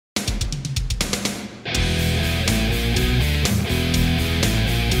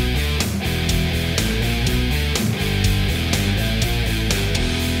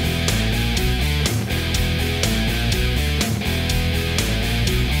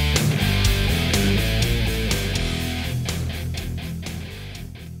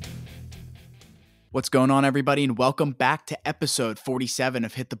What's going on, everybody, and welcome back to episode 47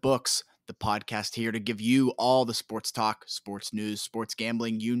 of Hit the Books, the podcast here to give you all the sports talk, sports news, sports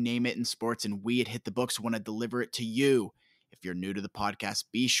gambling, you name it in sports, and we at Hit the Books want to deliver it to you. If you're new to the podcast,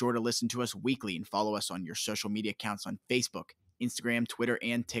 be sure to listen to us weekly and follow us on your social media accounts on Facebook, Instagram, Twitter,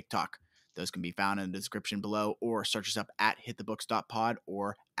 and TikTok. Those can be found in the description below, or search us up at hitthebooks.pod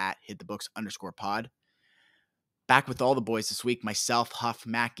or at hitthebooks_pod. Back with all the boys this week, myself, Huff,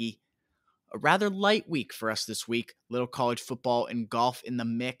 Mackey. A rather light week for us this week. Little college football and golf in the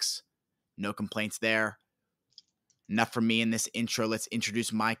mix. No complaints there. Enough from me in this intro. Let's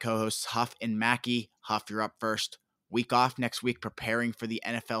introduce my co-hosts, Huff and Mackey. Huff, you're up first. Week off next week, preparing for the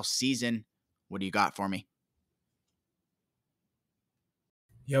NFL season. What do you got for me?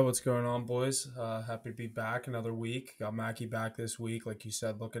 Yeah, what's going on, boys? Happy to be back another week. Got Mackey back this week, like you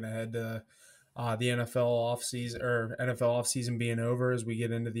said, looking ahead to the NFL offseason being over as we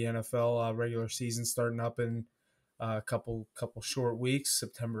get into the NFL regular season starting up in a couple short weeks.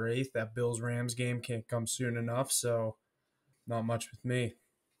 September 8th, that Bills-Rams game can't come soon enough, so not much with me.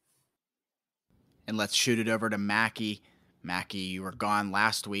 And let's shoot it over to Mackey. Mackey, you were gone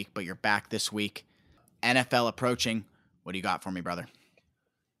last week, but you're back this week. NFL approaching. What do you got for me, brother?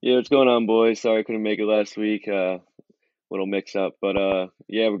 Yeah, what's going on, boys? Sorry I couldn't make it last week. Little mix up, but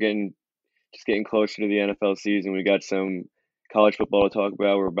yeah, we're getting closer to the NFL season. We got some college football to talk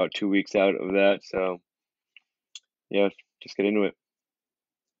about. We're about 2 weeks out of that, so yeah, just get into it.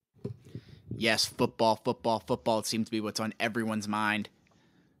 Yes, football. It seems to be what's on everyone's mind.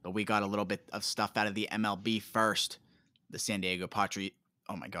 But we got a little bit of stuff out of the MLB first. The San Diego Padres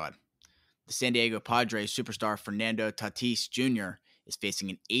superstar Fernando Tatis Jr. is facing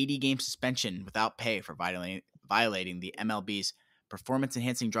an 80-game suspension without pay for violating the MLB's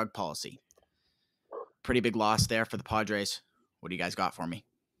performance-enhancing drug policy. Pretty big loss there for the Padres. What do you guys got for me?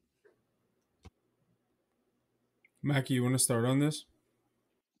 Mackey, you want to start on this?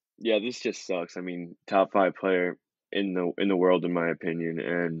 Yeah, this just sucks. I mean, top 5 player in the world, in my opinion,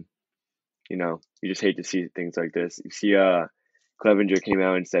 and you just hate to see things like this. You see, Clevenger came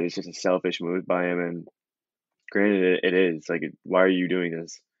out and said it's just a selfish move by him, and granted, it is. Like, why are you doing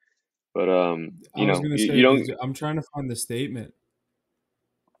this? But you don't. I'm trying to find the statement.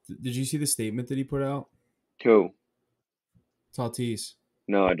 Did you see the statement that he put out? Who? Tatis.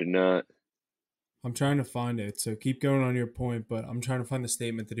 No, I did not. I'm trying to find it, so keep going on your point, but I'm trying to find the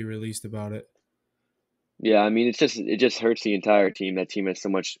statement that he released about it. Yeah, I mean, it just hurts the entire team. That team has so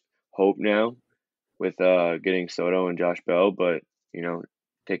much hope now with getting Soto and Josh Bell, but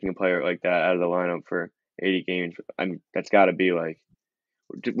taking a player like that out of the lineup for 80 games, I mean, that's got to be like,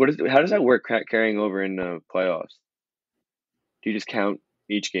 how does that work carrying over in the playoffs? Do you just count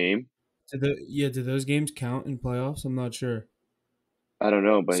each game? Do those games count in playoffs? I'm not sure. I don't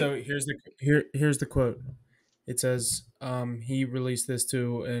know, but so here's the quote. It says he released this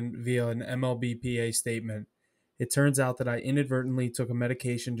via an MLBPA statement. It turns out that I inadvertently took a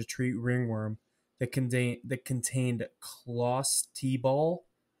medication to treat ringworm that contained clostebol.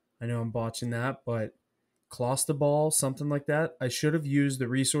 I know I'm botching that, but clostebol, something like that. I should have used the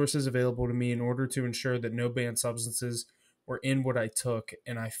resources available to me in order to ensure that no banned substances were in what I took,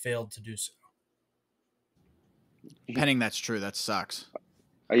 and I failed to do so. Pending that's true, that sucks.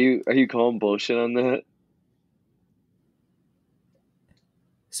 Are you calling bullshit on that?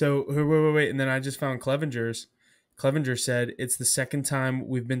 So wait, and then I just found Clevenger's. Clevenger said, "It's the second time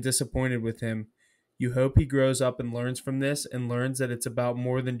we've been disappointed with him. You hope he grows up and learns from this and learns that it's about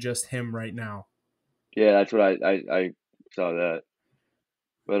more than just him right now." Yeah, that's what I saw that.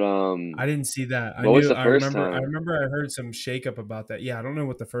 But I didn't see that. What was the first time? I remember I heard some shakeup about that. Yeah, I don't know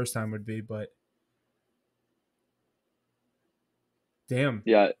what the first time would be, but damn.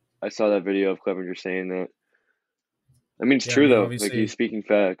 Yeah, I saw that video of Clevenger saying that. I mean, it's true though. Like, he's speaking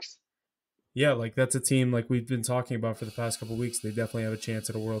facts. Yeah, like that's a team like we've been talking about for the past couple of weeks. They definitely have a chance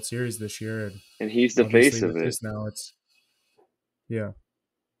at a World Series this year, and he's the face of it. Now yeah.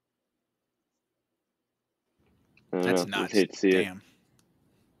 That's nuts. Hate to see Damn. It.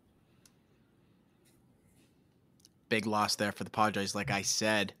 Big loss there for the Padres, like I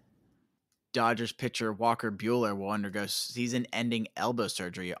said. Dodgers pitcher Walker Buehler will undergo season-ending elbow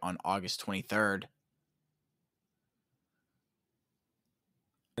surgery on August 23rd.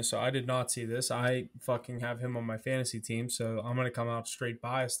 So I did not see this. I fucking have him on my fantasy team, so I'm going to come out straight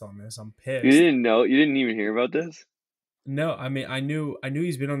biased on this. I'm pissed. You didn't know? You didn't even hear about this? No, I mean, I knew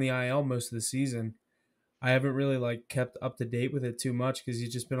he's been on the IL most of the season. I haven't really kept up to date with it too much because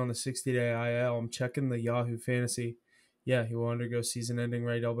he's just been on the 60-day IL. I'm checking the Yahoo Fantasy. Yeah, he will undergo season-ending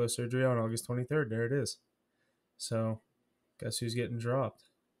right elbow surgery on August 23rd. There it is. So, guess who's getting dropped?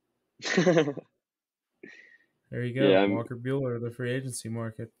 There you Yeah, go. Walker Buehler, the free agency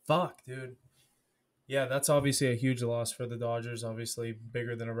market. Fuck, dude. Yeah, that's obviously a huge loss for the Dodgers. Obviously,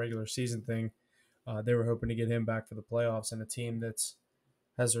 bigger than a regular season thing. They were hoping to get him back for the playoffs, and a team that's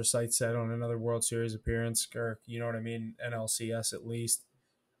has their sights set on another World Series appearance, or you know what I mean, NLCS at least.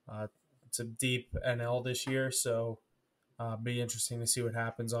 It's a deep NL this year, so be interesting to see what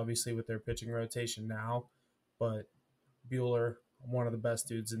happens. Obviously, with their pitching rotation now, but Bueller, one of the best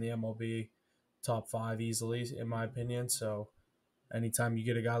dudes in the MLB, top 5 easily, in my opinion. So anytime you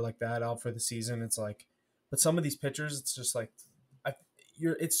get a guy like that out for the season, it's like, but some of these pitchers, it's just like,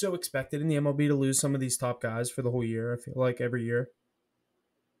 it's so expected in the MLB to lose some of these top guys for the whole year. I feel like every year,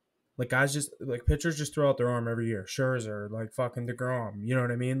 like guys just like pitchers just throw out their arm every year. Scherzer, like fucking Degrom, you know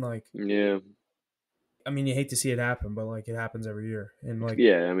what I mean? Like, yeah, I mean, you hate to see it happen, but like it happens every year, and like,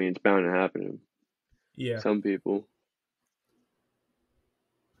 yeah. I mean, it's bound to happen to yeah, some people.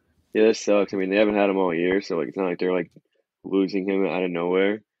 Yeah, this sucks. I mean, they haven't had him all year, so like it's not like they're like losing him out of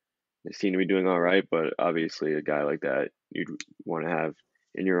nowhere. They seem to be doing all right, but obviously a guy like that you'd want to have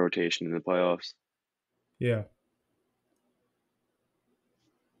in your rotation in the playoffs. yeah.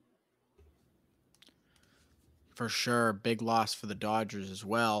 For sure, big loss for the Dodgers as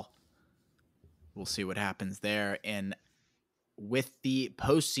well. We'll see what happens there. And with the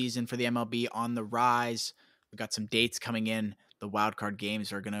postseason for the MLB on the rise, we got some dates coming in. The wildcard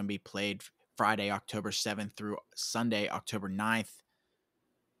games are going to be played Friday, October 7th through Sunday, October 9th.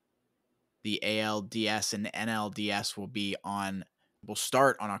 The ALDS and NLDS will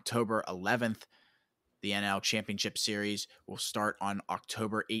start on October 11th. The NL Championship Series will start on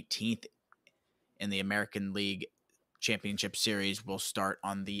October 18th, and the American League Championship Series will start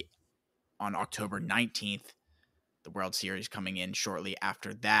on October 19th. The World Series coming in shortly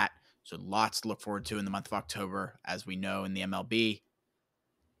after that. So lots to look forward to in the month of October, as we know in the MLB.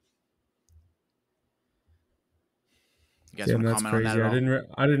 You guys Damn, want to that's comment on that crazy. at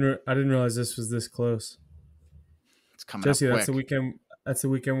all? I didn't realize this was this close. It's coming Jesse, up that's the quick. weekend. That's the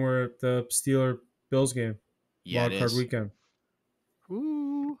weekend we're at the Steeler Bills game. Yeah, it Wild card is. weekend.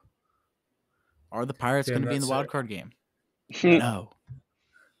 Ooh. Are the Pirates going Damn, to be in the that's wild sick. card game? Yeah. No.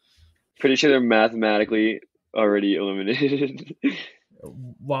 Pretty sure they're mathematically already eliminated.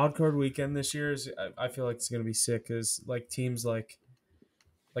 Wild card weekend this year is. I feel like it's gonna be sick because like teams like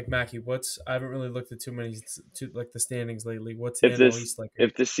Mackie. I haven't really looked at too many like the standings lately. What's the if NL this East like?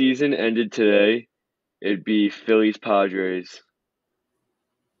 if the season ended today, it'd be Phillies Padres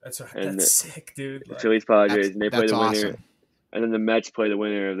and That's sick, dude. the Like Phillies Padres, and they play That's the winner, awesome. and then the Mets play the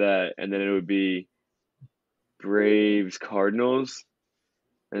winner of that, and then it would be Braves Cardinals,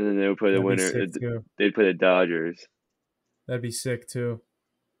 and then they would play the that'd be winner. sick too. They'd play the Dodgers. That'd be sick too.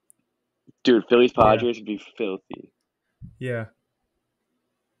 Dude, Phillies Yeah, Padres would be filthy. yeah.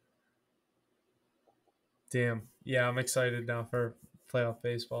 Damn. Yeah, I'm excited now for playoff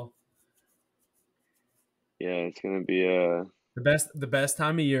baseball. Yeah, it's gonna be The best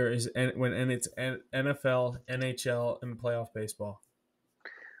time of year is it's NFL, NHL, and playoff baseball.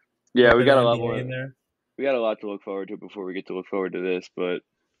 Throw yeah. a bit of NBA in there. We got a lot to look forward to before we get to look forward to this, but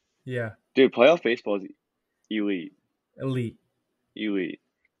Yeah, dude, playoff baseball is elite, elite. elite.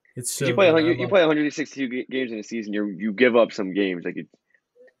 It's Because so good. I you love. play 162 games in a season, you give up some games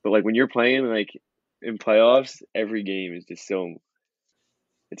but like when you're playing like in playoffs, every game is just so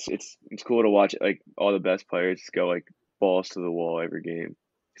it's cool to watch like all the best players go like balls to the wall every game.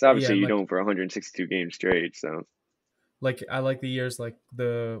 Because Yeah, obviously and you don't for 162 games straight. So like I like the years like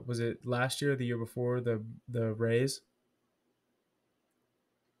the was it last year, or the year before the Rays,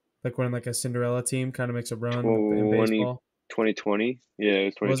 like when like a Cinderella team kind of makes a run in 20, baseball. 2020, yeah,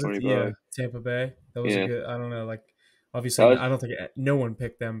 it was Was it? 2020 Yeah, probably. Tampa Bay. That was a Yeah, good. I don't know. Like that obviously, was I don't think no one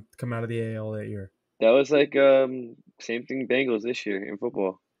picked them to come out of the AL that year. that was like same thing Bengals this year in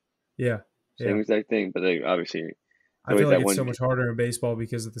football, Yeah, same yeah. exact thing. But they obviously it's I feel always like that it's one. so much harder in baseball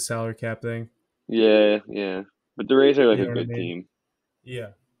because of the salary cap thing. Yeah, yeah. But the Rays are like You a know what I good mean? team. Yeah,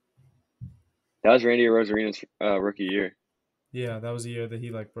 That was Randy Rosarena's rookie year. yeah. That was the year that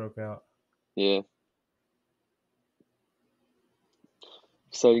he like broke out. Yeah,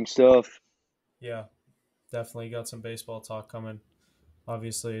 exciting stuff. Yeah, definitely got some baseball talk coming.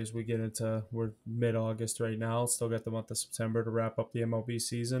 Obviously, as we get into we're mid August right now, still got the month of September to wrap up the MLB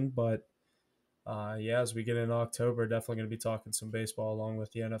season, but yeah, as we get into October, definitely going to be talking some baseball along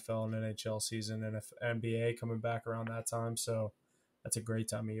with the NFL and NHL season and NBA coming back around that time. So that's a great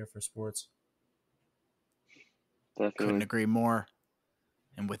time of year for sports. Couldn't Definitely. agree more.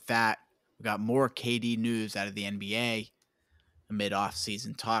 And with that, we got more KD news out of the NBA. Amid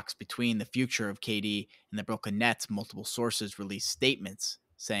off-season talks between the future of KD and the Brooklyn Nets, multiple sources released statements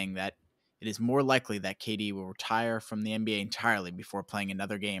saying that it is more likely that KD will retire from the NBA entirely before playing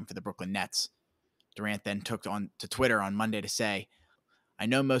another game for the Brooklyn Nets. Durant then took to Twitter on Monday to say, I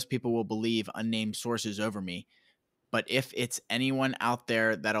know most people will believe unnamed sources over me, but if it's anyone out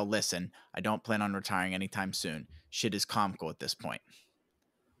there that'll listen, I don't plan on retiring anytime soon. Shit is comical at this point.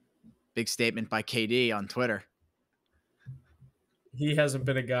 Big statement by KD on Twitter. He hasn't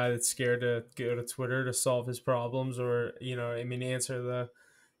been a guy that's scared to go to Twitter to solve his problems or,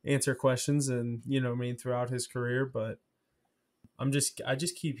 answer questions and, throughout his career. But I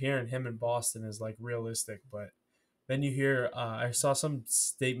just keep hearing him in Boston is like realistic. But then you hear, I saw some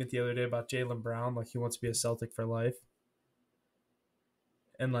statement the other day about Jaylen Brown, like he wants to be a Celtic for life.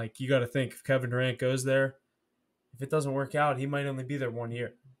 And like, you got to think if Kevin Durant goes there, if it doesn't work out, he might only be there 1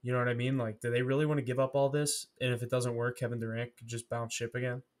 year. You know what I mean? Like, do they really want to give up all this? And if it doesn't work, Kevin Durant could just bounce ship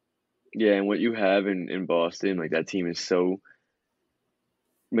again. Yeah, and what you have in Boston, like that team is so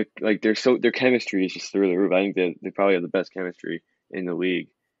like their chemistry is just through the roof. I think they probably have the best chemistry in the league.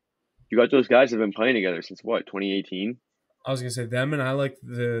 You got those guys that have been playing together since what, 2018? I was gonna say them, and I like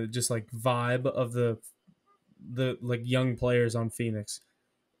the just like vibe of the like young players on Phoenix,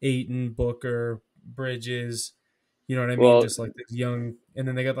 Ayton, Booker, Bridges. You know what I mean? Well, Just like the young, and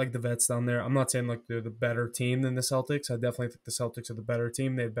then they got like the vets down there. I'm not saying like they're the better team than the Celtics. I definitely think the Celtics are the better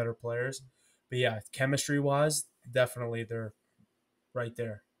team. They have better players, but yeah, chemistry wise, definitely they're right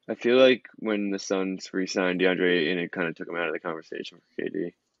there. I feel like when the Suns re-signed DeAndre, and it kind of took him out of the conversation for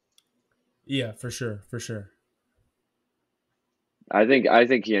KD. Yeah, for sure, for sure. I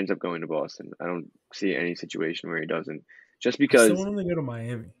think he ends up going to Boston. I don't see any situation where he doesn't. Just I still because want him to go to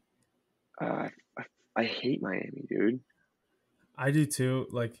Miami. uh, I hate Miami, dude. I do too.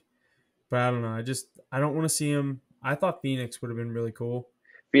 Like, but I don't know. I don't want to see him. I thought Phoenix would have been really cool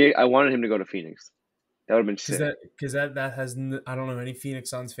I wanted him to go to Phoenix. That would have been because sick. that has I don't know any Phoenix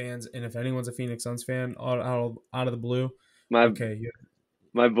Suns fans, and if anyone's a Phoenix Suns fan out of the blue, My okay, yeah.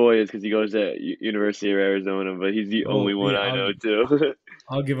 my boy is because he goes to University of Arizona, but he's the only Oh one yeah, I know too.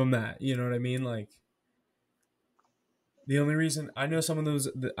 I'll give him that. You know what I mean? Like the only reason I know someone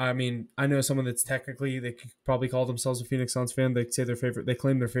I know someone that's technically they could probably call themselves a Phoenix Suns fan. They say they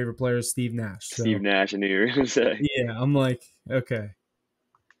claim their favorite player is Steve Nash. Steve So Nash, I knew you were gonna say. yeah, I'm like okay.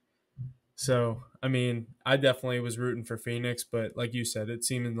 So, I mean, I definitely was rooting for Phoenix, but like you said, it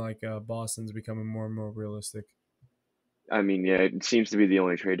seemed like Boston's becoming more and more realistic. I mean, yeah, it seems to be the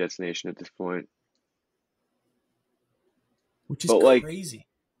only trade destination at this point. Which is But like, crazy.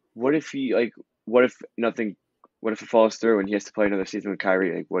 what if he like? What if nothing? What if it falls through and he has to play another season with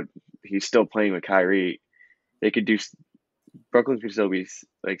Kyrie? Like, what? He's still playing with Kyrie. They could do. Brooklyn could still be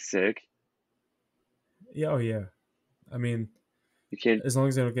like sick. Yeah, oh yeah. I mean, You can't. as long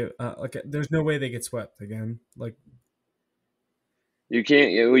as they don't get there's no way they get swept again. Like, You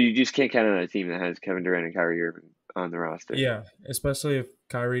can't. Well, you just can't count on a team that has Kevin Durant and Kyrie Irving on the roster. yeah, especially if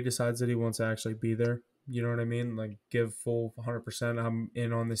Kyrie decides that he wants to actually be there. You know what I mean? Like, give full 100%. I'm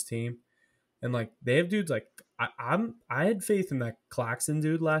in on this team, and like they have dudes like I had faith in that Claxton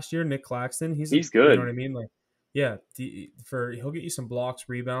dude last year, Nick Claxton. He's You know what good. I mean? Like, yeah, he'll get you some blocks,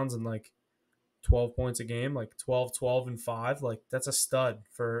 rebounds, and like 12 points a game, like 12, 12, and 5. Like, that's a stud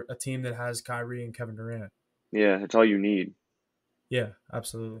for a team that has Kyrie and Kevin Durant. Yeah, that's all you need. Yeah,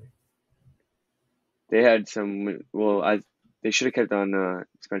 absolutely. They had some. Well, they should have kept on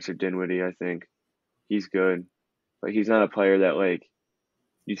Spencer Dinwiddie. I think he's good, but he's not a player that like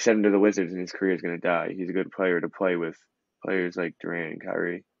you send him to the Wizards and his career is gonna die. He's a good player to play with players like Durant and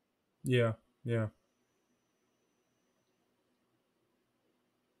Kyrie. Yeah, yeah.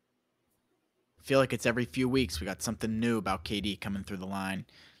 I feel like it's every few weeks we got something new about KD coming through the line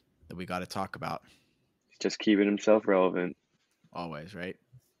that we got to talk about. He's just keeping himself relevant. Always, right?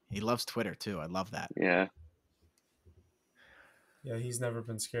 He loves Twitter too. I love that. Yeah. Yeah, he's never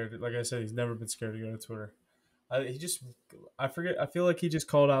been scared. Like I said, he's never been scared to go to Twitter. I forget. I feel like he just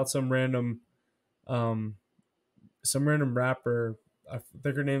called out um, some random rapper. I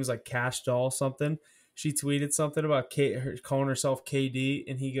think her name is like Cash Doll something. She tweeted something about calling herself KD,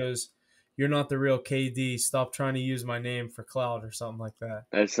 and he goes, "You're not the real KD. Stop trying to use my name for clout," or something like that.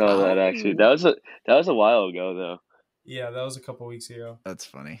 I saw that actually. Oh, That was a while ago though. Yeah, that was a couple weeks ago. that's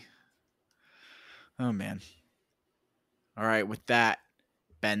funny. Oh, man. All right, with that,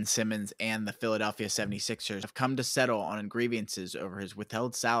 Ben Simmons and the Philadelphia 76ers have come to settle on grievances over his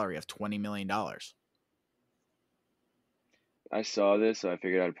withheld salary of $20 million. I saw this, so I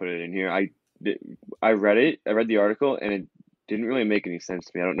figured I'd put it in here. I read it. I read the article, and it didn't really make any sense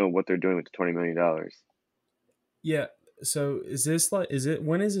to me. I don't know what they're doing with the $20 million. Yeah. So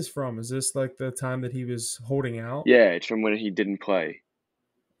when is this from? Is this like the time that he was holding out? Yeah, it's from when he didn't play.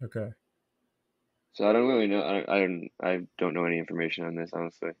 Okay. So I don't really know. I don't know any information on this,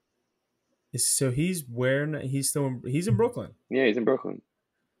 honestly. So he's he's in Brooklyn. Yeah, he's in Brooklyn.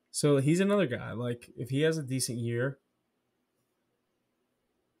 So he's another guy. Like if he has a decent year,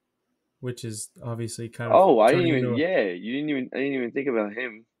 which is obviously kind of Oh, I didn't turning even. into a Yeah, you didn't even. I didn't even think about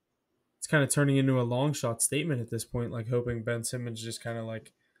him. it's kind of turning into a long shot statement at this point, like hoping Ben Simmons just kind of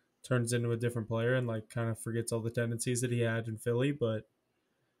like turns into a different player and like kind of forgets all the tendencies that he had in Philly, but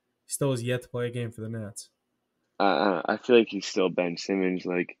he still has yet to play a game for the Nets. I feel like he's still Ben Simmons.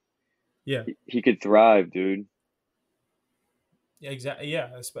 Like Yeah, he could thrive, dude. yeah, exactly. Yeah,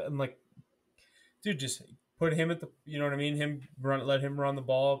 and like, dude, just put him at the, you know what I mean? Let him run the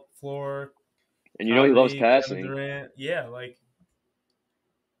ball floor. And you know he loves Kyrie, Kevin passing. Durant. Yeah, like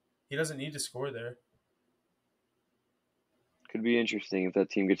he doesn't need to score there. Could be interesting if that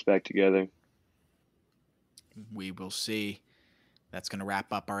team gets back together. We will see. That's going to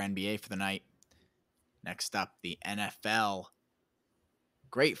wrap up our NBA for the night. Next up, the NFL.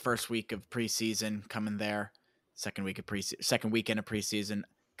 Great first week of preseason coming there. Second weekend of preseason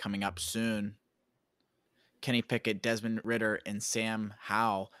coming up soon. Kenny Pickett, Desmond Ritter, and Sam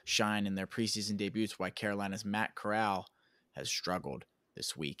Howell shine in their preseason debuts, while Carolina's Matt Corral has struggled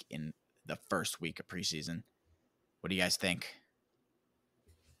this week in the first week of preseason. What do you guys think?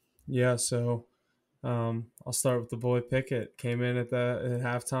 Yeah, so I'll start with the boy Pickett. Came in at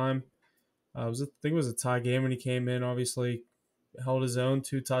halftime. I think it was a tie game when he came in. Obviously, held his own,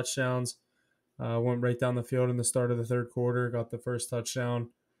 2 touchdowns. Went right down the field in the start of the third quarter. Got the first touchdown.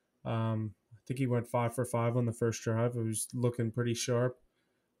 I think he went 5 for 5 on the first drive. It was looking pretty sharp.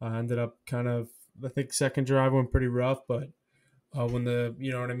 Ended up kind of, I think second drive went pretty rough, but when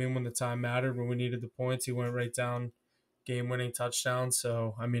you know what I mean, when the time mattered, when we needed the points, he went right down, game-winning touchdown.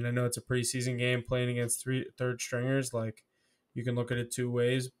 So I mean, I know it's a preseason game playing against third stringers. Like you can look at it two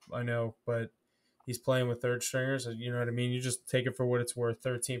ways. I know, but he's playing with third stringers. You know what I mean? You just take it for what it's worth.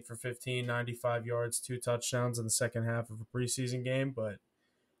 13 for 15, 95 yards, 2 touchdowns in the second half of a preseason game. But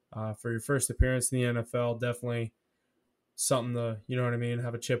for your first appearance in the NFL, definitely something to, you know what I mean,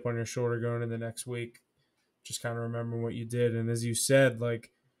 have a chip on your shoulder going into the next week. Just kind of remembering what you did. And as you said,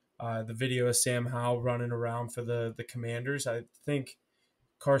 like the video of Sam Howell running around for the Commanders, I think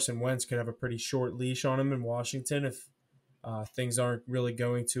Carson Wentz could have a pretty short leash on him in Washington if things aren't really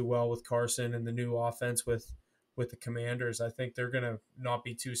going too well with Carson and the new offense with the Commanders. I think they're gonna not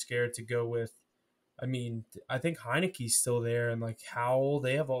be too scared to go with. I mean, I think Heineke's still there, and like Howell,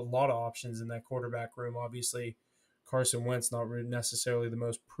 they have a lot of options in that quarterback room. Obviously, Carson Wentz not really necessarily the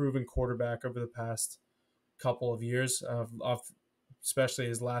most proven quarterback over the past couple of years, especially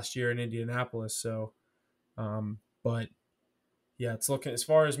his last year in Indianapolis. So, but yeah, it's looking as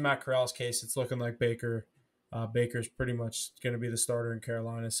far as Matt Corral's case, it's looking like Baker. Baker's pretty much going to be the starter in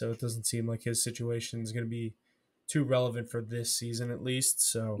Carolina, so it doesn't seem like his situation is going to be too relevant for this season, at least.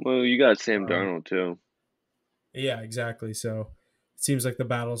 So, Well, you got Sam um, Darnold too. yeah, exactly. So, it seems like the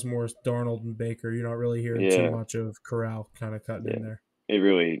battle's more Darnold and Baker. You're not really hearing too Yeah, much of Corral kind of cutting in yeah. there. It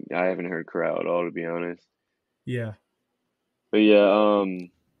really. I haven't heard Corral at all, to be honest. Yeah, But yeah,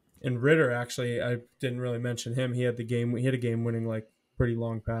 and Ritter actually, I didn't really mention him. He had the game. He had a game-winning like pretty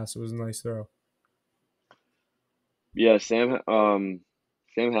long pass. It was a nice throw. yeah, Sam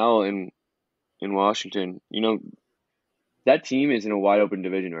Howell in Washington. You know that team is in a wide open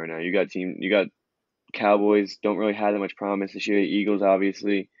division right now. You got Cowboys don't really have that much promise this year. The Eagles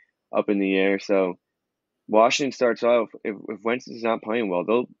obviously up in the air. So Washington starts off if Wentz is not playing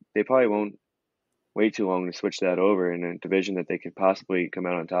well, they probably won't wait too long to switch that over in a division that they could possibly come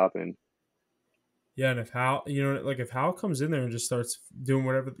out on top in. Yeah, and if Hal, you know, like if Hal comes in there and just starts doing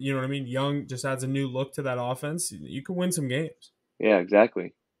whatever, you know what I mean. Young just adds a new look to that offense. You could win some games. Yeah,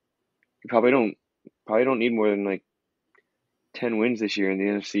 exactly. You probably don't need more than like 10 wins this year in the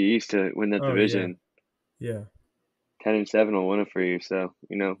NFC East to win that Oh yeah, division. yeah, 10-7 will win it for you. So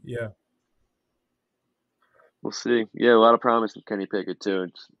yeah. we'll see. Yeah, a lot of promise with Kenny Pickett too.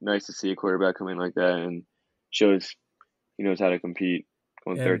 It's nice to see a quarterback come in like that and shows he knows how to compete.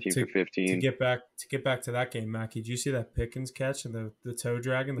 Going And 13 for to 15. get back to that game, Mackie, did you see that Pickens catch and the toe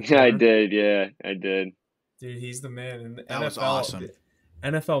drag in the Yeah, I corner? did. Yeah, I did. Dude, he's the man. And the That was NFL, awesome. the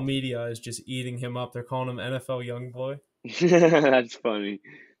NFL media is just eating him up. They're calling him NFL young boy. That's funny.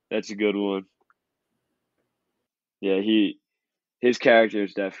 That's a good one. Yeah, his character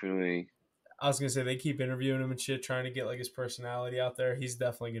is definitely. I was gonna say they keep interviewing him and shit, trying to get like his personality out there. He's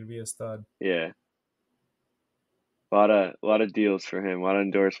definitely gonna be a stud. Yeah, a lot of deals for him. A lot of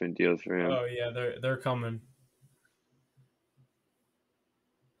endorsement deals for him. Oh yeah, they're coming.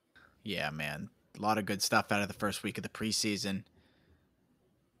 Yeah, man. A lot of good stuff out of the first week of the preseason.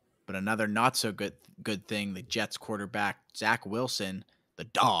 But another not so good thing, the Jets quarterback Zach Wilson, the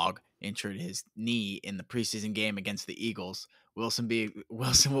dog, injured his knee in the preseason game against the Eagles. Wilson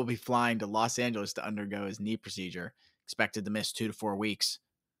will be flying to Los Angeles to undergo his knee procedure, expected to miss 2 to 4 weeks.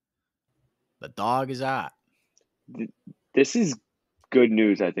 The dog is out. This is good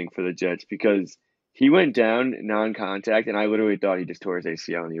news, I think, for the Jets because he went down non-contact, and I literally thought he just tore his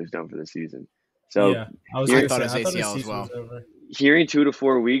ACL and he was done for the season. So Yeah, I was I gonna thought say, his I thought his ACL as season well. was over. hearing 2 to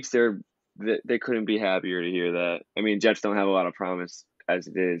 4 weeks, they couldn't be happier to hear that. I mean, Jets don't have a lot of promise as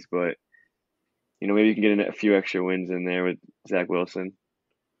it is, but maybe you can get a few extra wins in there with Zach Wilson.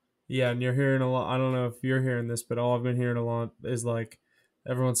 Yeah, and you're hearing a lot. I don't know if you're hearing this, but all I've been hearing a lot is like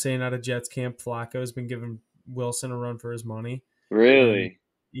everyone's saying out of Jets camp, Flacco's been giving Wilson a run for his money, and Really?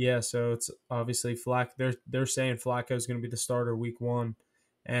 yeah, so it's obviously They're saying Flacco's going to be the starter week 1,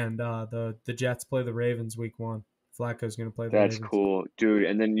 and the Jets play the Ravens week 1. Flacco's going to play the That's Ravens. cool, dude.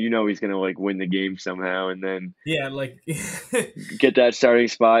 And then he's gonna like win the game somehow, and then Yeah, like get that starting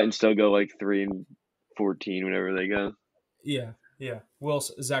spot and still go like 3-14 whenever they go. yeah.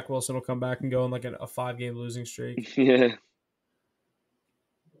 Zach Wilson will come back and go on like a 5-game losing streak. Yeah,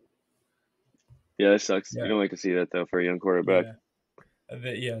 yeah, that sucks. You Yeah, don't like to see that though for a young quarterback. yeah.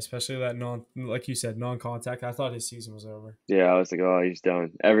 Yeah, especially that like you said, non-contact. I thought his season was over. Yeah, I was like, oh, he's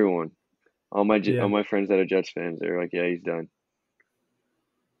done. Everyone, all Yeah, my friends that are Jets fans, they're like, yeah, he's done.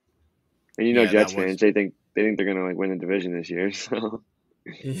 And Yeah, Jets that was fans, they think they're gonna like win the division this year. So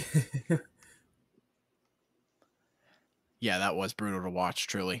yeah, that was brutal to watch,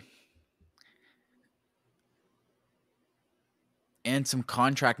 truly. And some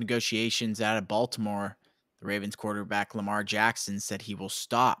contract negotiations out of Baltimore. The Ravens quarterback Lamar Jackson said he will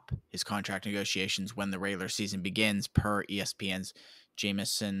stop his contract negotiations when the regular season begins, per ESPN's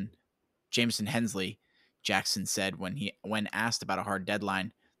Jameson Hensley. Jackson said when asked about a hard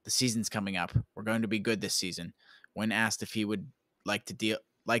deadline, "The season's coming up. We're going to be good this season." When asked if he would like the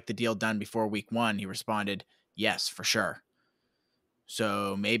deal done before week 1, he responded, "Yes, for sure."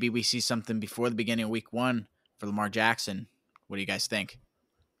 So maybe we see something before the beginning of week 1 for Lamar Jackson. What do you guys think?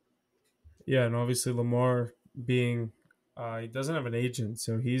 yeah, and obviously Lamar being he doesn't have an agent,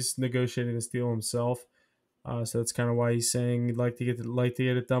 so he's negotiating this deal himself. So that's kind of why he's saying he'd like to get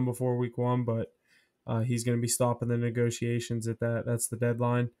it done before week 1, but he's going to be stopping the negotiations at that. That's the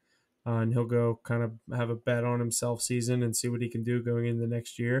deadline, and he'll go kind of have a bet on himself season and see what he can do going into the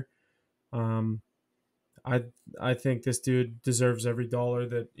next year. Um, I think this dude deserves every dollar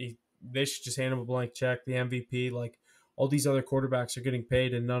that they should just hand him a blank check. The MVP, like all these other quarterbacks are getting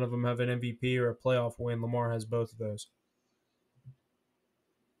paid, and none of them have an MVP or a playoff win. Lamar has both of those.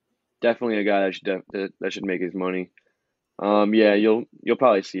 definitely a guy that should make his money. Yeah, you'll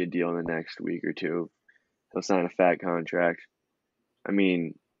probably see a deal in the next week or two. He'll sign a fat contract. I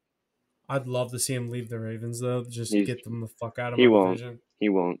mean, I'd love to see him leave the Ravens though. Just he's get them the fuck out of he my won't. division. He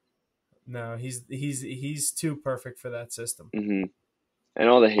won't. No, he's too perfect for that system. hmm And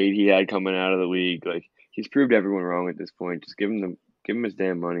all the hate he had coming out of the league, like he's proved everyone wrong at this point. Just give him his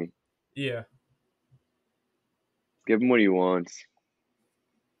damn money. Yeah, Give him what he wants.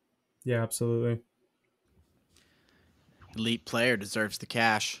 yeah, absolutely. Elite player deserves the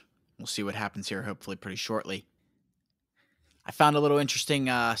cash. We'll see what happens here, hopefully pretty shortly. I found a little interesting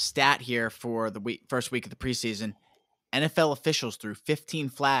stat here for the first week of the preseason. NFL officials threw 15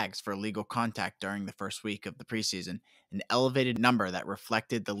 flags for illegal contact during the first week of the preseason, an elevated number that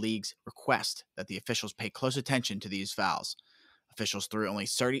reflected the league's request that the officials pay close attention to these fouls. Officials threw only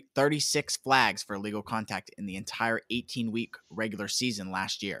 36 flags for illegal contact in the entire 18-week regular season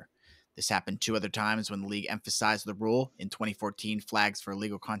last year. This happened 2 other times when the league emphasized the rule. In 2014, flags for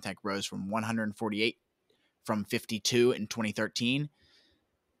illegal contact rose from 148 from 52 in 2013.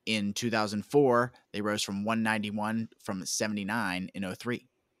 In 2004, they rose from 191 from 79 in 03.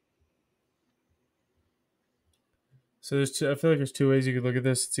 So I feel like there's 2 ways you could look at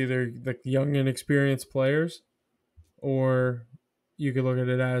this. It's either like young and experienced players, or you could look at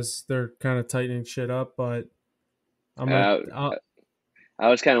it as they're kind of tightening shit up. But I'm gonna Uh, I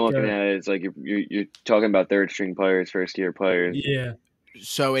was kind of looking go. at it as like you're talking about third string players, first year players. Yeah,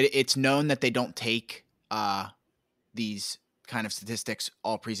 So it's known that they don't take these kind of statistics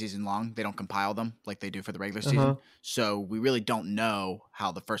all preseason long. They don't compile them like they do for the regular season. So we really don't know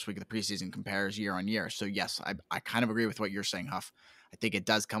how the first week of the preseason compares year on year. So yes, I kind of agree with what you're saying, Huff. I think it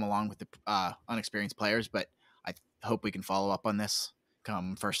does come along with the unexperienced players, but I hope we can follow up on this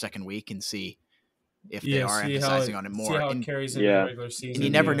come first, second week and see if they are emphasizing on it more. See how it And carries into the Yeah. regular season. you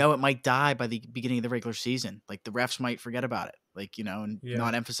never know, it might die by the beginning of the regular season. Like the refs might forget about it, and Yeah.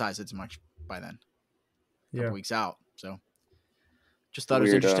 not emphasize it as much by then. A couple weeks out. So Just It's a thought it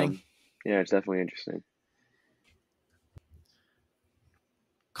was weird. interesting. Yeah, it's definitely interesting.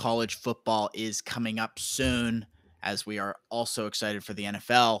 College football is coming up soon, as we are also excited for the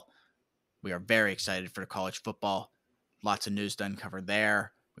NFL. We are very excited for college football. Lots of news to uncover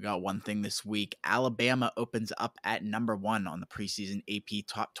there. We got one thing this week. Alabama opens up at number 1 on the preseason AP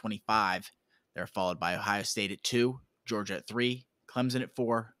Top 25. They're followed by Ohio State at 2, Georgia at 3, Clemson at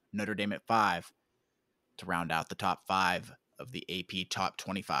 4, Notre Dame at 5 to round out the top 5 of the AP Top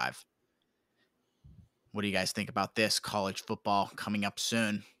 25. What do you guys think about this? College football coming up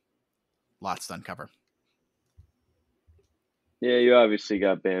soon. Lots to uncover. Yeah, you obviously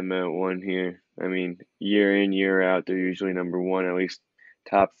got Bama at 1 here. I mean, year in, year out, they're usually number 1, at least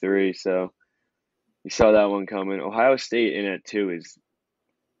top 3. So you saw that one coming. Ohio State in at 2 is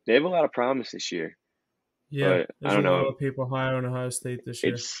they have a lot of promise this year, Yeah, but I there's a don't lot know. of people high on Ohio State this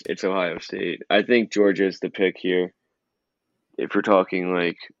year. It's Ohio State. I think Georgia is the pick here. If we're talking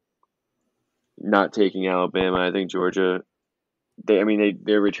like not taking Alabama, I think Georgia. They're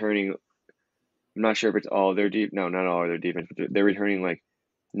returning. I'm not sure if it's all of their no, not all of their defense, but they're returning like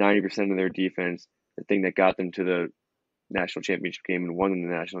 90% of their defense. The thing that got them to the national championship game and won them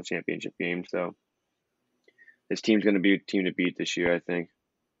the national championship game. So this team's going to be a team to beat this year, I think.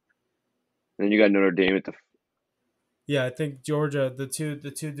 And then you got Notre Dame at the. Yeah, I think Georgia, the two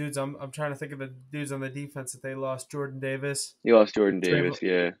dudes. I'm trying to think of the dudes on the defense that they lost. Jordan Davis, You lost Jordan Trayvon, Davis,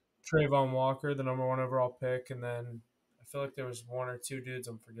 yeah. Trayvon Walker, the number 1 overall pick, and then I feel like there was 1 or 2 dudes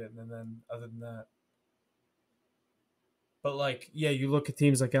I'm forgetting, and then other than that. But like, yeah, you look at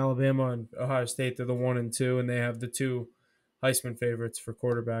teams like Alabama and Ohio State; they're the 1 and 2, and they have the 2 Heisman favorites for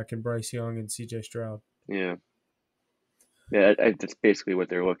quarterback and Bryce Young and C.J. Stroud. Yeah. Yeah, that's basically what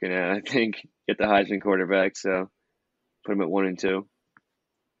they're looking at. I think get the Heisman quarterback, so put them at 1 and 2.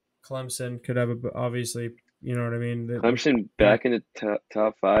 Clemson could have obviously, you know what I mean. Clemson back in the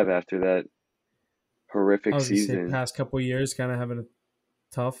top 5 after that I horrific was gonna say season. past couple of years, kind of having a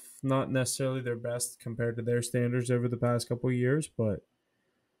tough, not necessarily their best compared to their standards over the past couple of years, but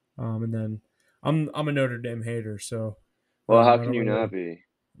and then I'm a Notre Dame hater, so Well, how I can don't you really, not be?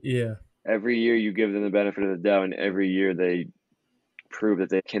 yeah. Every year you give them the benefit of the doubt, and every year they prove that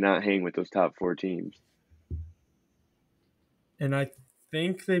they cannot hang with those top 4 teams. And I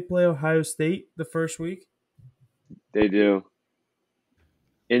think they play Ohio State the first week. They do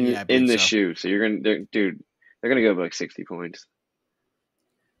Yeah, I in believe the so. shoe. So they're gonna go like 60 points.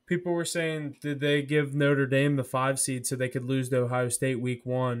 People were saying, did they give Notre Dame the 5 seed so they could lose to Ohio State week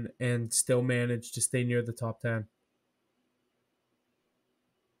 1 and still manage to stay near the top 10?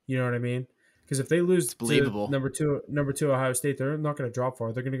 You know what I mean? Because if they lose It's to believable. number two Ohio State, they're not going to drop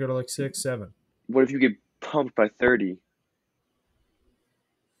far. They're going to go to like 6, 7. What if you get pumped by 30?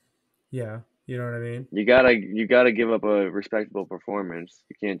 Yeah, you know what I mean. You gotta give up a respectable performance.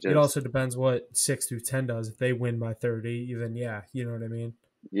 You can't It just. also depends what 6 through 10 does. If they win by 30, then yeah, you know what I mean.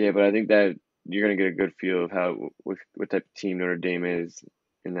 Yeah, but I think that you're gonna get a good feel of how what type of team Notre Dame is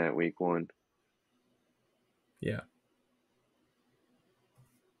in that week 1. Yeah,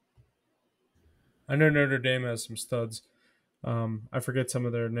 I know Notre Dame has some studs. I forget some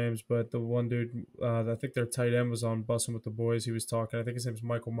of their names, but the one dude, I think their tight end was on Bussing with the Boys. He was talking. I think his name's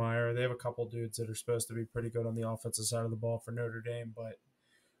Michael Meyer. They have a couple dudes that are supposed to be pretty good on the offensive side of the ball for Notre Dame, but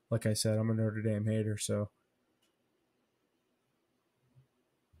like I said, I'm a Notre Dame hater, so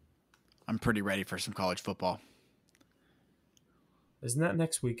I'm pretty ready for some college football. isn't that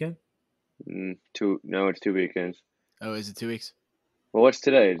next weekend? No, it's 2 weekends. Oh, is it 2 weeks? Well, what's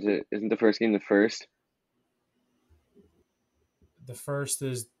today? Isn't the first game the first? The first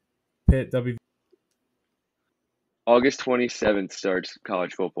is Pitt W. August 27th starts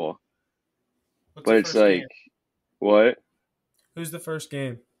college football. What's But the it's first game? like what? Who's the first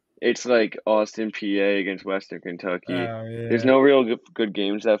game? It's like Austin, PA against Western Kentucky. Oh There's yeah. no real good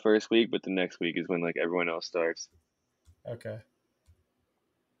games that first week, but the next week is when like everyone else starts. Okay.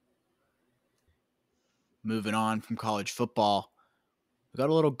 Moving on from college football, we got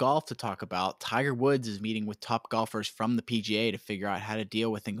a little golf to talk about. Tiger Woods is meeting with top golfers from the PGA to figure out how to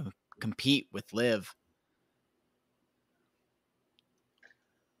deal with and compete with LIV.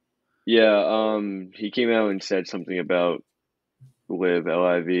 Yeah, he came out and said something about live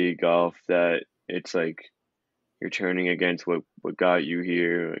LIV golf that it's like you're turning against what got you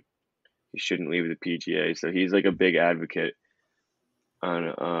here. Like, you shouldn't leave the PGA. So he's like a big advocate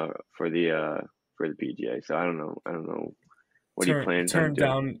on for the PGA. So I don't know what he plans on Turned doing.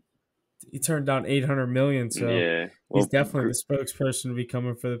 down. He turned down 800 million, so Yeah, he's well, definitely the spokesperson to be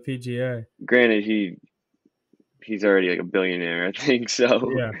coming for the PGA. granted he's already like a billionaire, I think so.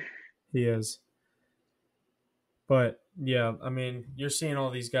 Yeah, he is. But Yeah, I mean, you're seeing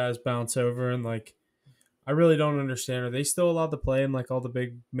all these guys bounce over, and like, I really don't understand. Are they still allowed to play in like all the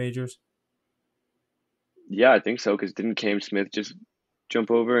big majors? Yeah, I think so. Because didn't Cam Smith just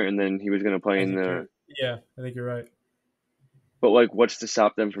jump over, and then he was gonna play I in think the. you're. Yeah, I think you're right. But like, what's to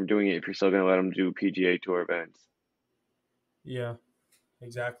stop them from doing it if you're still gonna let them do PGA Tour events? Yeah,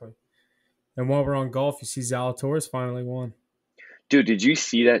 exactly. And while we're on golf, you see Zalatoris finally won Dude, did you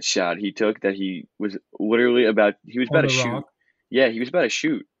see that shot he took? That he was literally about. He was about on to the shoot. rock. Yeah, he was about to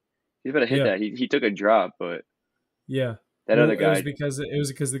shoot. He was about to hit Yeah, that. He took a drop, but yeah. that other Well, it was guy,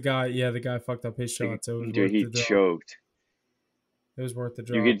 because the guy, yeah, the guy fucked up his shot, so it was dude, worth he the drop. choked. It was worth the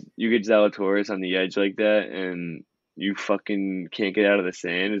You drop. get Zalatoris on the edge like that, and you fucking can't get out of the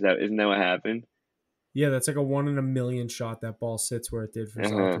sand. Isn't that what happened? Yeah, that's like a 1 in a million shot. That ball sits where it did for Uh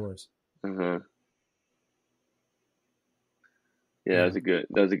huh. Zalatoris. Uh huh. Yeah, Yeah,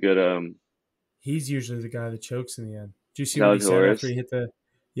 that was a good he's usually the guy that chokes in the end. Do you see what he said after Zalatoris. he hit the?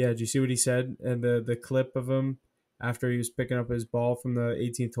 Yeah, do you see what he said and the clip of him after he was picking up his ball from the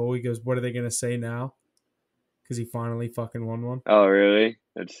 18th hole? He goes, "What are they gonna say now?" Because he finally fucking won one. Oh, really?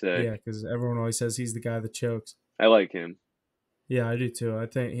 That's Yeah, sick. because everyone always says he's the guy that chokes. I like him. Yeah, I do too.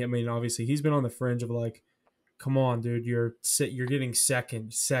 I mean, obviously he's been on the fringe of like, come on, dude, you're getting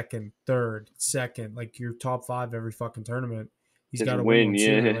second, third, second, like you're top five every fucking tournament. He's Just got to win win, one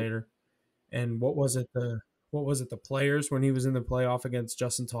sooner or yeah. later. And what was it the Players when he was in the playoff against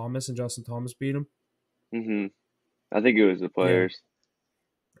Justin Thomas and Justin Thomas beat him? Mhm. I think it was the Yeah, players.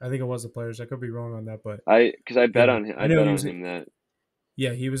 I think it was the Players. I could be wrong on that, but Because I bet yeah, on him. I I know bet he on was. him that.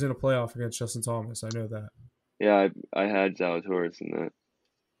 Yeah, he was in a playoff against Justin Thomas. I know that, Yeah, I had Zalatoris in that.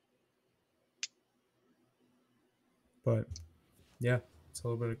 but yeah, it's a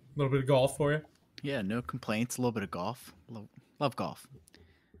little bit of golf for you. Yeah, no complaints. A little bit of golf. Love golf.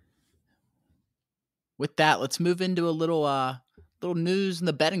 With that, let's move into a little news in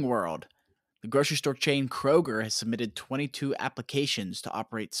the betting world. The grocery store chain Kroger has submitted 22 applications to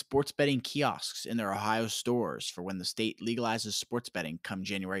operate sports betting kiosks in their Ohio stores for when the state legalizes sports betting come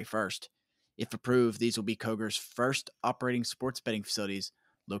January 1st. If approved, these will be Kroger's first operating sports betting facilities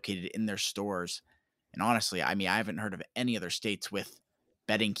located in their stores. And honestly, I mean, I haven't heard of any other states with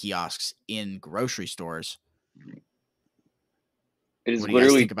betting kiosks in grocery stores. It is What do you guys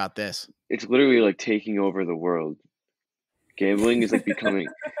think literally about this? it's literally like taking over the world. Gambling is like becoming,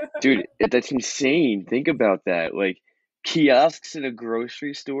 dude, that's insane. Think about that. Like kiosks in a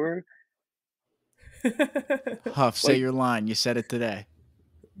grocery store. Huff, say Like, your line. You said it today.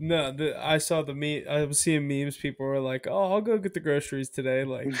 No, I saw the meme. I was seeing memes. People were like, "Oh, I'll go get the groceries today."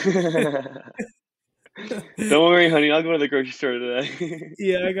 Like, don't worry, honey, I'll go to the grocery store today.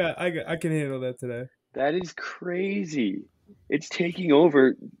 yeah, I can handle that today. That is crazy. It's taking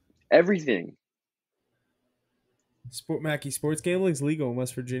over everything. Sports gambling is legal in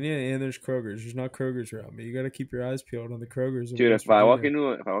West Virginia, and there's Kroger's. There's not Kroger's around, but you got to keep your eyes peeled on the Kroger's in Dude, West Virginia.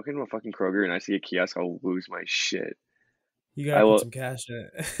 if I walk into a fucking Kroger and I see a kiosk, I'll lose my shit. You got to I put will. some cash in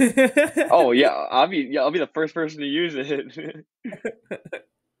it. Oh yeah, I'll be the first person to use it.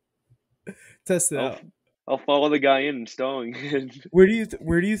 Test it I'll out. I'll follow the guy in and stalling it. Where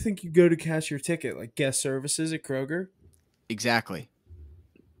do you think you go to cash your ticket? Like guest services at Kroger, Exactly.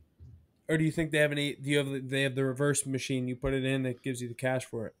 or do you think they have any? They have the reverse machine? You put it in, that gives you the cash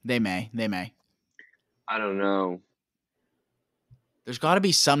for it. They may. They may. I don't know. There's got to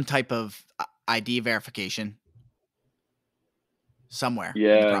be some type of ID verification somewhere in the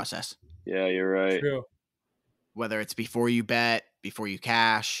Yeah, process. yeah, you're right. True. Whether it's before you bet, before you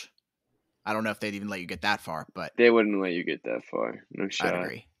cash. I don't know if they'd even let you get that far, but They wouldn't let you get that far. No I'd shot.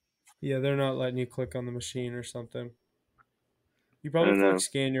 agree. Yeah, they're not letting you click on the machine or something. You I probably don't have to know. like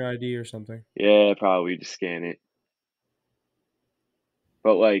scan your ID or something. Yeah, probably just scan it.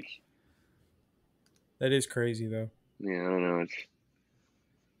 But like, That is crazy though. yeah, I don't know. It's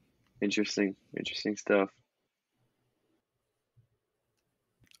interesting stuff.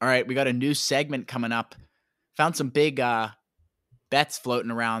 All right, we got a new segment coming up. Found some big bets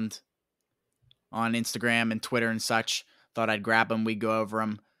floating around on Instagram and Twitter and such. Thought I'd grab them. We'd go over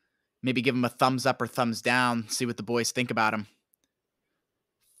them. Maybe give them a thumbs up or thumbs down. See what the boys think about them.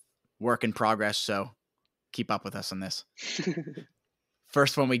 Work in progress, so keep up with us on this.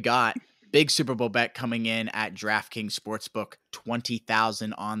 First one we got, big Super Bowl bet coming in at DraftKings Sportsbook,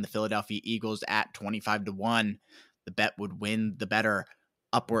 20,000 on the Philadelphia Eagles at 25-1. The bet would win the better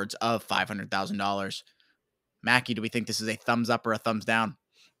upwards of $500,000. Mackie, do we think this is a thumbs up or a thumbs down?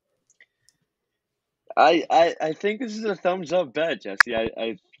 I think this is a thumbs up bet, Jesse.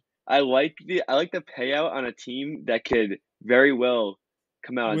 I like the payout on a team that could very well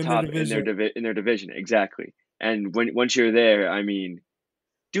come out on Win their top in division. their division. Exactly. And once you're there, I mean,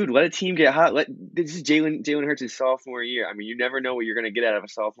 dude, let a team get hot. This is Jalen Hurts' sophomore year. I mean, you never know what you're gonna get out of a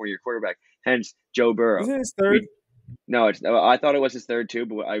sophomore year quarterback. Hence, Joe Burrow. Isn't it his third? We no, I thought it was his third too,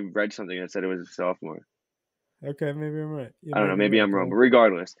 but I read something that said it was a sophomore. Okay, maybe I'm right. Yeah, I don't know, maybe maybe you're I'm right. wrong, but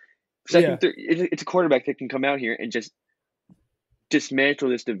regardless, Yeah. it's a quarterback that can come out here and just dismantle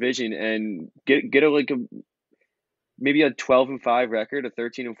this division and get a maybe a 12-5 record, a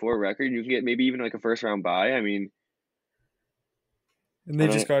 13-4 record. And you can get maybe even like a first round bye. I mean, And I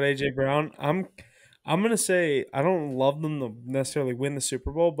they just don't. got AJ Brown. I'm gonna say I don't love them to necessarily win the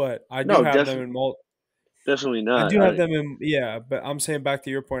Super Bowl, but I do No, have them in definitely I not. do have them in but I'm saying back to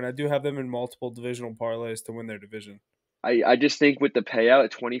your point, I do have them in multiple divisional parlays to win their division. I just think with the payout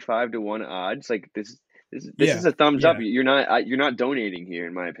at 25-1 odds, like this is Yeah, a thumbs up. yeah, You're not donating here,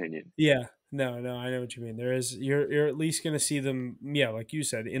 in my opinion. yeah. No, I know what you mean. You're at least gonna see them, yeah, like you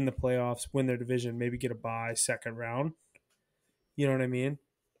said, in the playoffs, win their division, maybe get a bye second round. You know what I mean?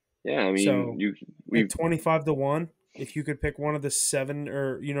 Yeah, I mean So at we 25-1, if you could pick one of the seven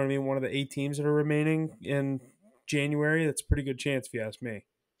or you know what I mean, one of the 8 teams that are remaining in January, that's a pretty good chance if you ask me.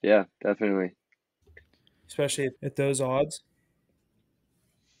 yeah, definitely. Especially at those odds.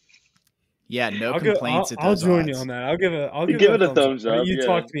 Yeah, no I'll go. complaints at I'll those join you on odds. that. I'll give Give that it a thumbs up. thumbs up. You Yeah.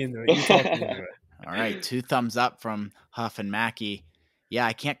 talked me into it. You talked me into it. All right, 2 thumbs up from Huff and Mackey. Yeah,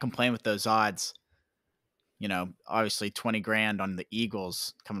 I can't complain with those odds. You know, obviously 20 grand on the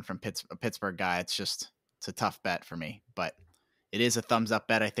Eagles coming from a Pittsburgh guy. It's a tough bet for me, but it is a thumbs up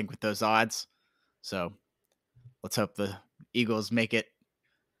bet, I think, with those odds. So let's hope the Eagles make it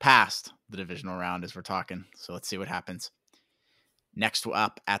past the divisional round as we're talking. So let's see what happens. Next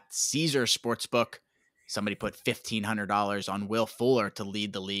up at Caesar Sportsbook, somebody put $1,500 on Will Fuller to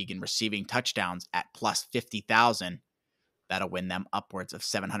lead the league in receiving touchdowns at plus 50,000. That'll win them upwards of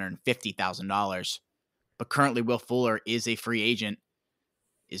 $750,000. But currently, Will Fuller is a free agent,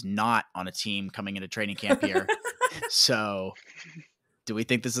 is not on a team coming into training camp here. So, do we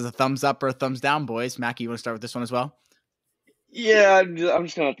think this is a thumbs up or a thumbs down, boys? Mackie, you want to start with this one as well? Yeah, I'm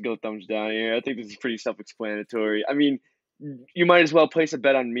just gonna have to go thumbs down here. I think this is pretty self-explanatory. I mean, you might as well place a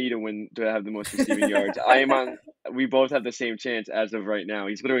bet on me to have the most receiving yards. I am on. We both have the same chance as of right now.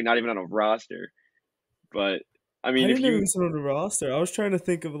 He's literally not even on a roster. But I I mean, if didn't know he you was on the roster. I was trying to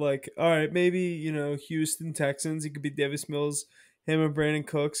think of like, all right, maybe Houston Texans. He could be Davis Mills. Him and Brandon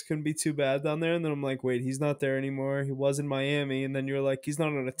Cooks couldn't be too bad down there. And then I'm like, wait, he's not there anymore. He was in Miami. And then you're like, he's not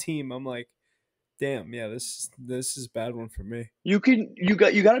on a team. I'm like, damn, yeah, this is a bad one for me. you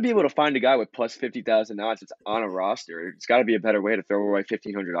got to be able to find a guy with plus 50,000 odds that's on a roster. It's got to be a better way to throw away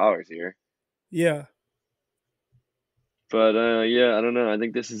 $1,500 here. Yeah. But yeah, I don't know. I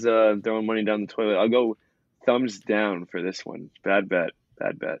think this is throwing money down the toilet. I'll go thumbs down for this one. Bad bet.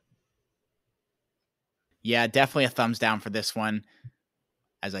 Bad bet. Yeah, definitely a thumbs down for this one.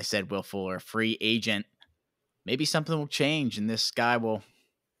 As I said, Will Fuller, free agent. Maybe something will change and this guy will,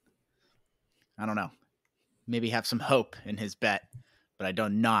 I don't know, maybe have some hope in his bet. But I do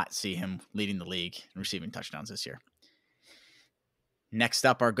not see him leading the league and receiving touchdowns this year. Next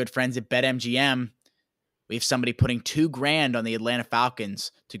up, our good friends at BetMGM. We have somebody putting $2,000 on the Atlanta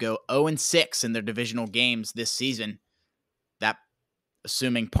Falcons to go 0-6 in their divisional games this season. That,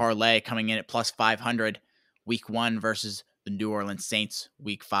 assuming parlay, coming in at plus 500. Week 1 versus the New Orleans Saints.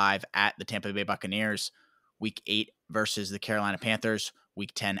 Week 5 at the Tampa Bay Buccaneers. Week 8 versus the Carolina Panthers.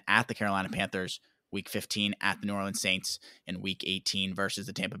 Week 10 at the Carolina Panthers. Week 15 at the New Orleans Saints. And Week 18 versus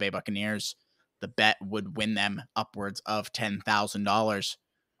the Tampa Bay Buccaneers. The bet would win them upwards of $10,000.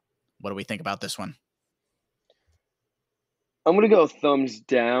 What do we think about this one? I'm gonna go thumbs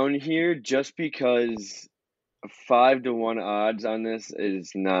down here just because 5-1 odds on this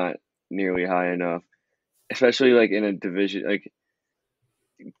is not nearly high enough, especially like in a division. Like,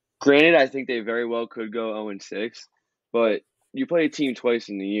 granted, I think they very well could go 0-6, but you play a team twice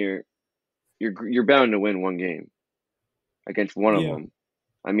in the year, you're bound to win one game against one of Yeah. them.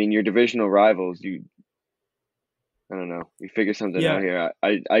 I mean, your divisional rivals, I don't know. We figure something Yeah. out here.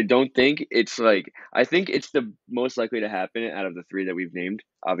 I don't think it's like I think it's the most likely to happen out of the three that we've named,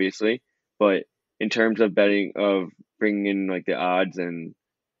 obviously. But in terms of betting of bringing in like the odds and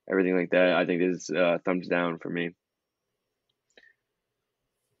everything like that, I think this is thumbs down for me.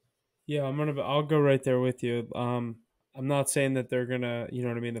 Yeah, I'll go right there with you. I'm not saying that they're gonna, you know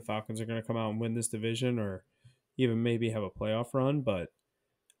what I mean, the Falcons are gonna come out and win this division or even maybe have a playoff run, but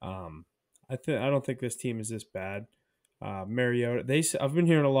um, I don't think this team is this bad. Mariota, I've been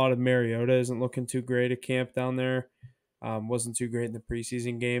hearing a lot of Mariota isn't looking too great at camp down there. Wasn't too great in the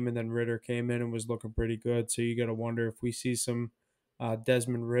preseason game, and then Ritter came in and was looking pretty good. So you got to wonder if we see some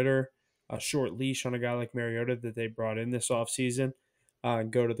Desmond Ritter a short leash on a guy like Mariota that they brought in this offseason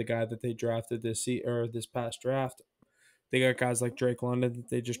and go to the guy that they drafted this past draft. They got guys like Drake London that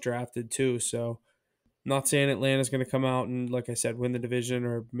they just drafted too. So not saying Atlanta's going to come out and, like I said, win the division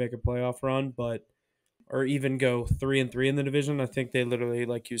or make a playoff run, but or even go 3-3 in the division. I think they literally,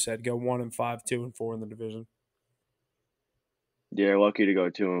 like you said, go 1-5, 2-4 in the division. Yeah, lucky to go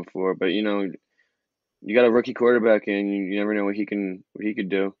 2-4, but you got a rookie quarterback, and you never know what he could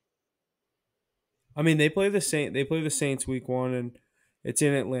do. I mean, they play the Saints week 1, and it's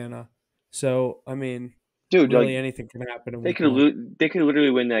in Atlanta. So I mean, Dude, like really anything can happen in they week could 1. they could literally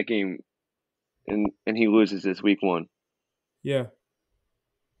win that game, and he loses this week 1. Yeah,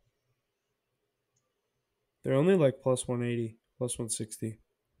 they're only like plus 180, plus 160.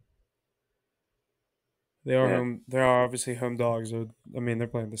 They are Yeah, home. They are obviously home dogs. I mean, they're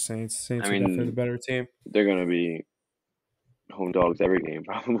playing the Saints. The I Saints are definitely the mean better team. they're gonna be home dogs every game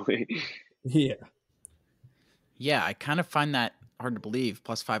probably. Yeah. Yeah, I kind of find that hard to believe.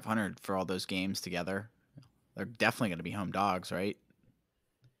 Plus 500 for all those games together. They're definitely going to be home dogs, right?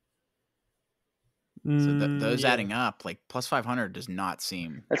 So those Yeah. adding up, like plus 500 does not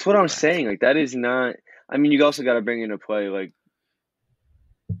seem That's what I'm correct. saying. Like that is not. I mean, you also got to bring into play like.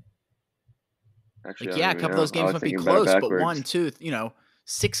 Actually, Like, I yeah, don't a even couple of know. those I games was might be thinking about it close, but 1, backwards. 2,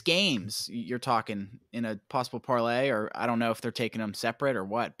 6 games you're talking in a possible parlay, or I don't know if they're taking them separate or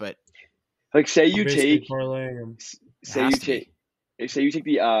what, but Like, say You're you basically take, parlaying them. it say has you to be. take, say you take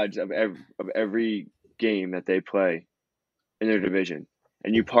the odds of every game that they play in their division,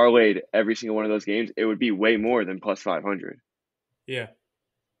 and you parlayed every single one of those games, it would be way more than plus 500. Yeah.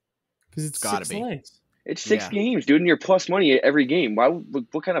 Because It's it's got to 6 be. legs. It's 6 Yeah. games, dude, and you're plus money every game.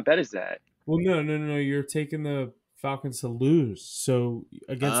 What kind of bet is that? Well, no. You're taking the Falcons to lose. So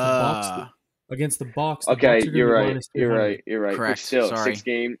against Uh, the Bucks are Okay, going to be minus you're 200. right, you're right. But correct. still, Sorry.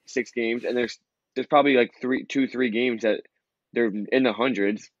 six games, and there's probably like 3 games that they're in the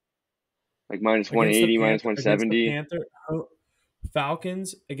hundreds, like minus Against the 180, minus $170. Panther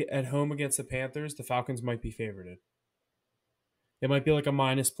Falcons at home against the Panthers, the Falcons might be favorited. It might be like a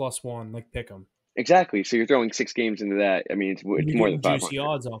minus plus 1, like pick 'em. Exactly. So you're throwing 6 games into that. I mean, And it's you're more than getting juicy 500.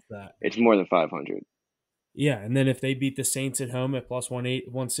 odds off that. It's more than 500. Yeah, and then if they beat the Saints at home at plus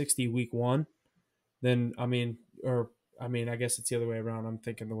 160 week 1, then I guess it's the other way around. I'm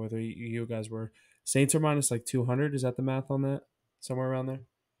thinking the way you guys were. Saints are minus like 200. Is that the math on that? Somewhere around there?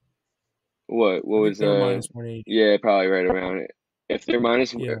 What I think was they're minus 180. yeah, probably right around it. If they're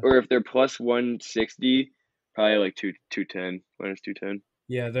minus Yeah. or if they're plus 160, probably like 210, minus 210.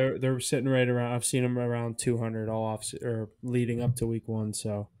 Yeah, they're sitting right around. I've seen them around 200 all off or leading up to week 1.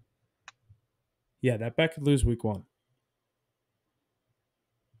 So yeah, that bet could lose week 1.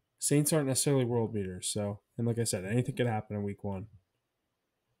 Saints aren't necessarily world beaters, so and like I said, anything could happen in week 1.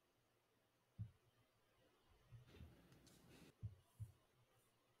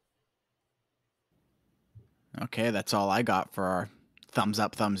 Okay, that's all I got for our thumbs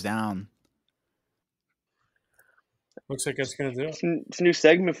up, thumbs down. Looks like that's gonna do it. It's a new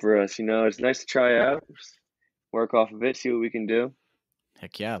segment for us. It's nice to try out, just work off of it, see what we can do.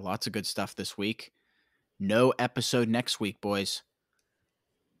 Heck yeah, lots of good stuff this week. No episode next week, boys.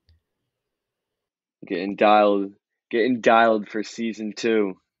 Getting dialed for season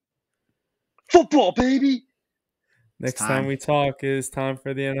 2. Football, baby. Next time. time we talk is time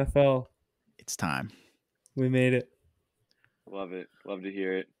for the NFL. It's time. We made it. Love it. Love to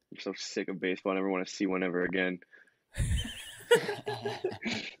hear it. I'm so sick of baseball. I never want to see one ever again.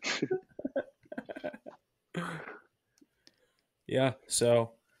 Yeah,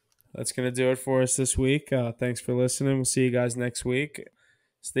 so that's going to do it for us this week. Thanks for listening. We'll see you guys next week.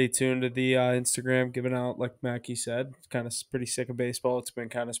 Stay tuned to the Instagram, giving out, like Mackie said, kind of pretty sick of baseball. It's been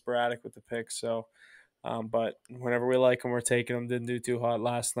kind of sporadic with the picks. So, but whenever we like them, we're taking them. Didn't do too hot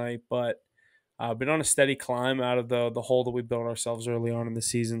last night, but been on a steady climb out of the hole that we built ourselves early on in the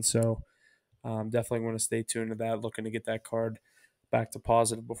season. So definitely want to stay tuned to that. Looking to get that card back to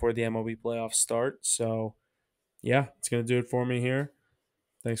positive before the MLB playoffs start. So, yeah, it's going to do it for me here.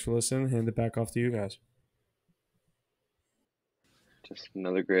 Thanks for listening. Hand it back off to you guys. Just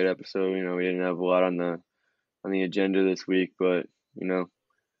another great episode. We didn't have a lot on the agenda this week, but we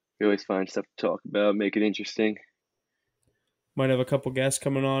always find stuff to talk about, make it interesting. Might have a couple guests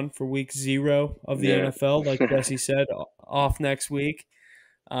coming on for week 0 of the Yeah. NFL. Like Jesse said, off next week.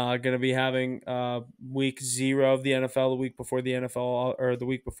 Going to be having week 0 of the NFL, the week before the NFL, or the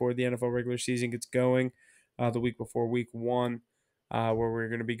week before the NFL regular season gets going, the week before week 1, where we're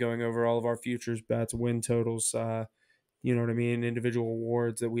going to be going over all of our futures bets, win totals, you know what I mean, individual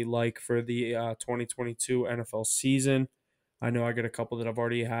awards that we like for the 2022 NFL season. I know I got a couple that I've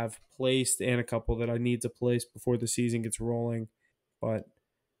already have placed and a couple that I need to place before the season gets rolling. But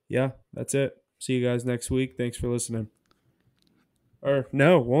yeah, that's it. See you guys next week. Thanks for listening. Or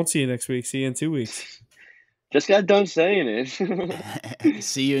no, won't see you next week. See you in 2 weeks. Just got done saying it.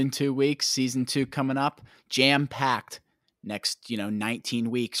 See you in 2 weeks. Season 2 coming up. Jam-packed. Next, 19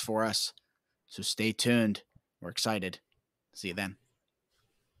 weeks for us. So stay tuned. We're excited. See you then.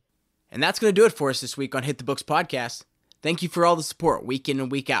 And that's going to do it for us this week on Hit the Books podcast. Thank you for all the support week in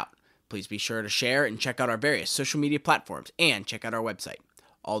and week out. Please be sure to share and check out our various social media platforms and check out our website.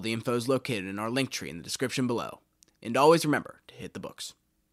 All the info is located in our link tree in the description below. And always remember to hit the books.